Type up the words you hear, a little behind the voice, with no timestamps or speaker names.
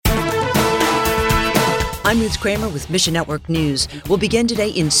I'm Ruth Kramer with Mission Network News. We'll begin today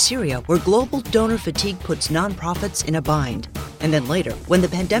in Syria, where global donor fatigue puts nonprofits in a bind. And then later, when the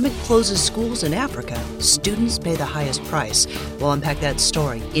pandemic closes schools in Africa, students pay the highest price. We'll unpack that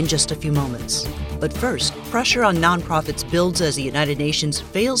story in just a few moments. But first, pressure on nonprofits builds as the United Nations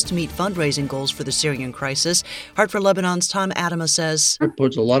fails to meet fundraising goals for the Syrian crisis. Heart for Lebanon's Tom Adama says, it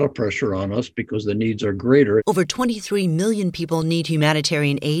puts a lot of pressure on us because the needs are greater. Over 23 million people need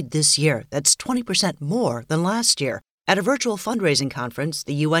humanitarian aid this year. That's 20% more than last year. At a virtual fundraising conference,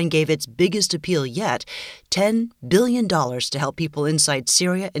 the UN gave its biggest appeal yet, $10 billion to help people inside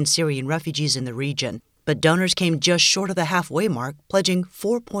Syria and Syrian refugees in the region. But donors came just short of the halfway mark, pledging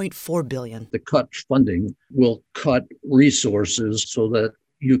 $4.4 billion. The cut funding will cut resources so that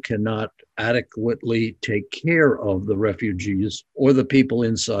you cannot adequately take care of the refugees or the people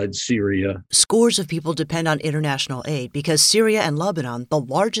inside Syria. Scores of people depend on international aid because Syria and Lebanon, the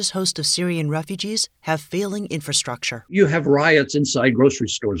largest host of Syrian refugees, have failing infrastructure. You have riots inside grocery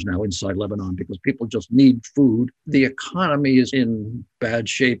stores now inside Lebanon because people just need food. The economy is in bad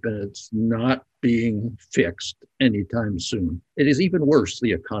shape and it's not being fixed anytime soon. It is even worse,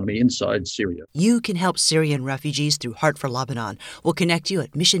 the economy inside Syria. You can help Syrian refugees through Heart for Lebanon. We'll connect you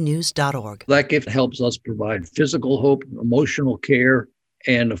at missionnews.org. That gift helps us provide physical hope, emotional care,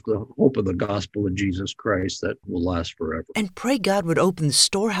 and of the hope of the gospel of Jesus Christ that will last forever. And pray God would open the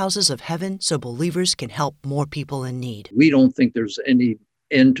storehouses of heaven so believers can help more people in need. We don't think there's any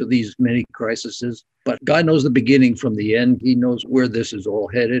end to these many crises, but God knows the beginning from the end. He knows where this is all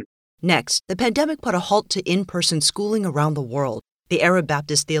headed. Next, the pandemic put a halt to in-person schooling around the world. The Arab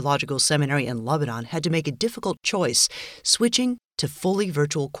Baptist Theological Seminary in Lebanon had to make a difficult choice, switching to fully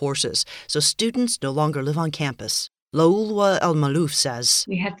virtual courses, so students no longer live on campus. Laulwa El-Malouf says,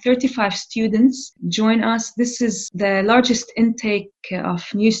 we had 35 students join us. This is the largest intake of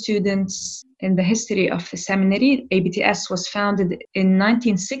new students in the history of the seminary. ABTS was founded in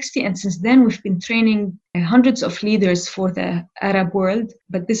 1960, and since then we've been training hundreds of leaders for the Arab world,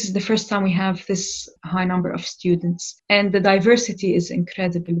 but this is the first time we have this high number of students. And the diversity is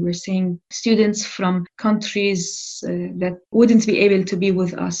incredible. We're seeing students from countries that wouldn't be able to be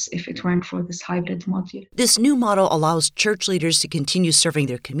with us if it weren't for this hybrid module. This new model allows church leaders to continue serving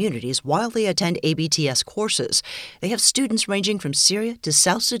their communities while they attend ABTS courses. They have students ranging from Syria to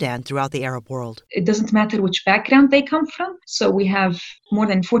South Sudan throughout the Arab world. It doesn't matter which background they come from. So we have more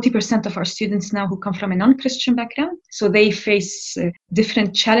than 40% of our students now who come from a non-Christian background. So they face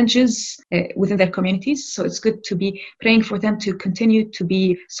different challenges within their communities. So it's good to be praying for them to continue to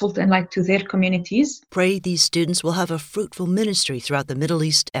be salt and light to their communities. Pray these students will have a fruitful ministry throughout the Middle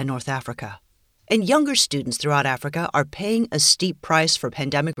East and North Africa. And younger students throughout Africa are paying a steep price for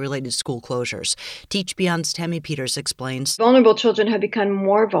pandemic-related school closures. Teach Beyond's Tammy Peters explains. Vulnerable children have become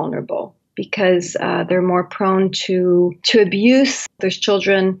more vulnerable because they're more prone to abuse. There's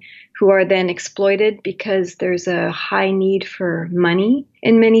children who are then exploited because there's a high need for money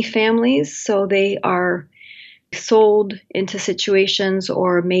in many families. So they are sold into situations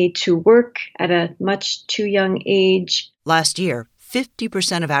or made to work at a much too young age. Last year,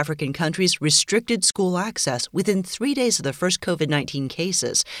 50% of African countries restricted school access within 3 days of the first COVID-19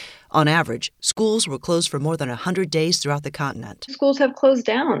 cases. On average, schools were closed for more than 100 days throughout the continent. Schools have closed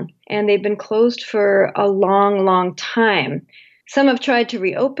down, and they've been closed for a long, long time. Some have tried to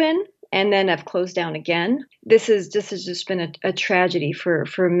reopen and then have closed down again. This has just been a tragedy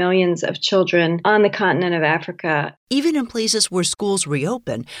for millions of children on the continent of Africa. Even in places where schools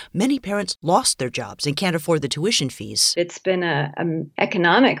reopen, many parents lost their jobs and can't afford the tuition fees. It's been an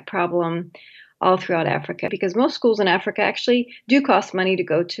economic problem all throughout Africa because most schools in Africa actually do cost money to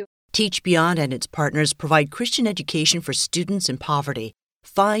go to. Teach Beyond and its partners provide Christian education for students in poverty.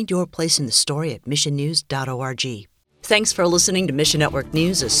 Find your place in the story at missionnews.org. Thanks for listening to Mission Network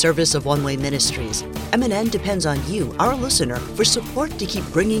News, a service of One Way Ministries. MNN depends on you, our listener, for support to keep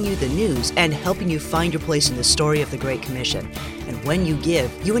bringing you the news and helping you find your place in the story of the Great Commission. And when you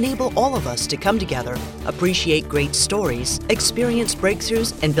give, you enable all of us to come together, appreciate great stories, experience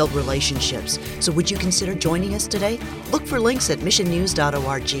breakthroughs, and build relationships. So would you consider joining us today? Look for links at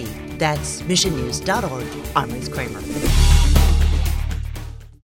missionnews.org. That's missionnews.org. I'm Ruth Kramer.